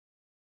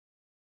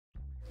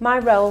My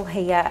role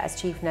here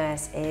as Chief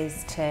Nurse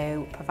is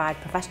to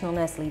provide professional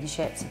nurse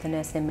leadership to the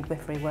nursing and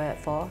midwifery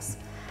workforce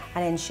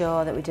and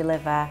ensure that we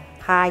deliver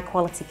high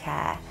quality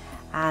care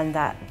and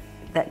that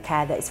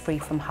care that is free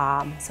from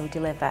harm, so we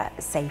deliver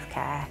safe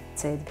care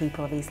to the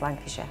people of East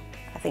Lancashire.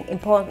 I think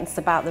importance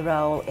about the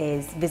role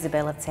is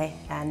visibility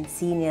and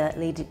senior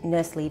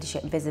nurse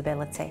leadership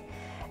visibility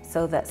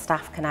so that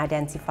staff can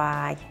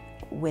identify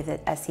with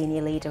a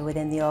senior leader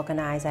within the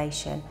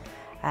organisation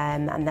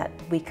and that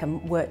we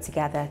can work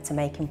together to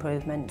make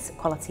improvements,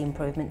 quality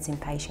improvements in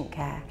patient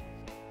care.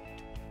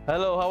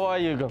 Hello, how are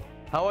you?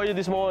 How are you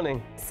this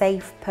morning?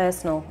 Safe,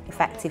 personal,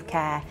 effective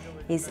care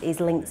is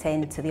linked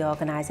in to the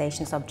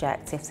organisation's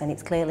objectives, and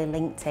it's clearly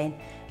linked in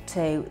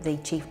to the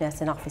Chief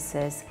Nursing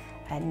Officer's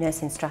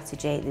nursing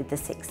strategy, the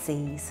 6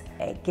 C's.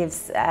 It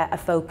gives a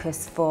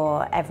focus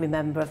for every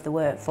member of the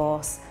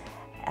workforce.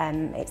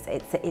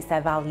 It's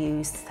their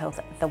values, so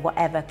that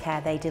whatever care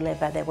they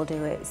deliver, they will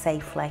do it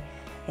safely,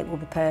 it will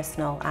be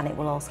personal, and it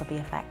will also be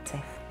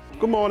effective.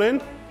 Good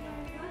morning.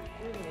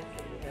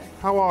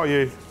 How are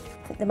you?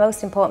 I think the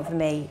most important for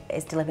me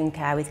is delivering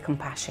care with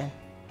compassion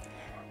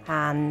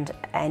and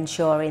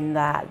ensuring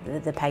that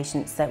the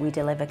patients that we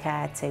deliver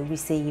care to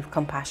receive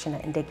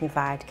compassionate and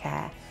dignified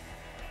care.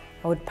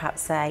 I would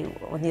perhaps say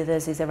one of the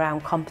others is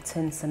around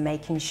competence and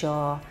making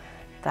sure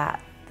that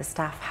the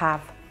staff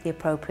have the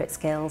appropriate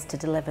skills to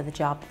deliver the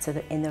job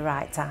in the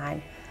right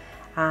time.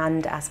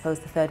 And I suppose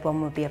the third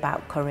one would be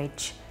about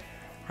courage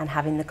and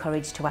having the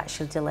courage to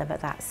actually deliver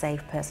that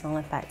safe, personal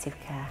and effective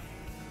care.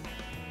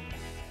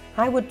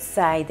 I would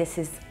say this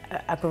is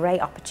a great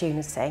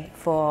opportunity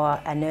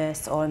for a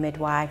nurse or a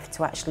midwife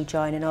to actually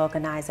join an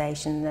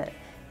organisation that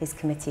is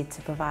committed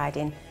to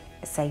providing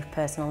a safe,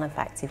 personal and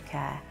effective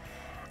care.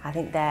 I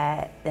think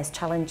there are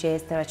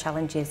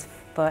challenges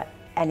for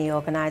any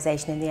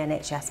organisation in the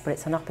NHS, but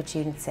it's an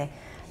opportunity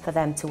for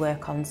them to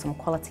work on some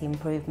quality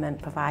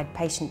improvement, provide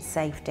patient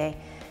safety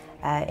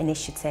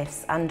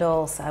initiatives and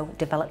also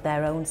develop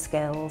their own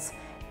skills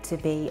to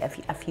be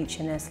a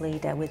future nurse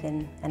leader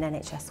within an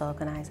NHS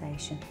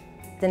organisation.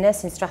 The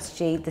nursing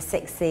strategy, the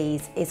 6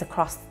 C's, is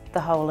across the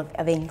whole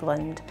of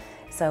England,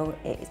 so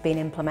it's been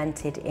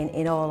implemented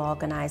in all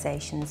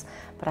organisations,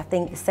 but I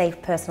think the safe,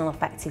 personal,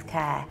 effective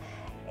care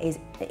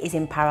is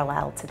in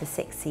parallel to the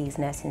 6 C's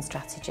nursing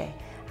strategy,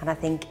 and I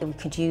think we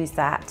could use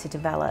that to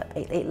develop.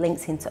 It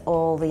links into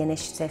all the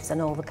initiatives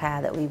and all the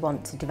care that we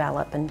want to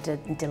develop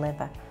and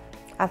deliver.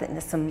 I think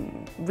there's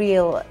some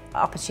real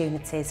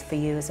opportunities for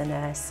you as a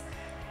nurse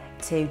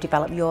to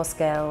develop your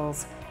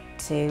skills,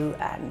 to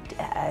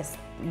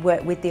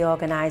work with the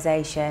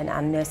organisation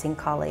and nursing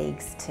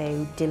colleagues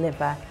to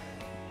deliver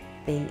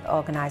the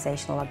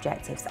organisational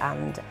objectives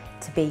and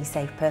to be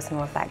safe,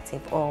 personal,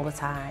 effective all the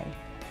time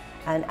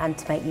and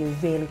to make you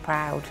really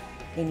proud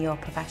in your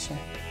profession.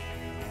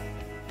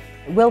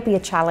 It will be a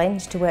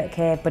challenge to work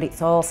here, but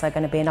it's also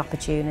going to be an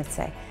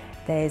opportunity.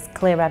 There's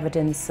clear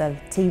evidence of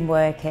team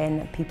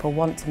working, people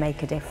want to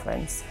make a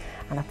difference,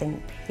 and I think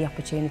the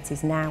opportunity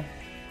is now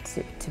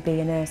to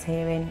be a nurse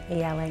here in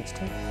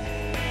ELH2.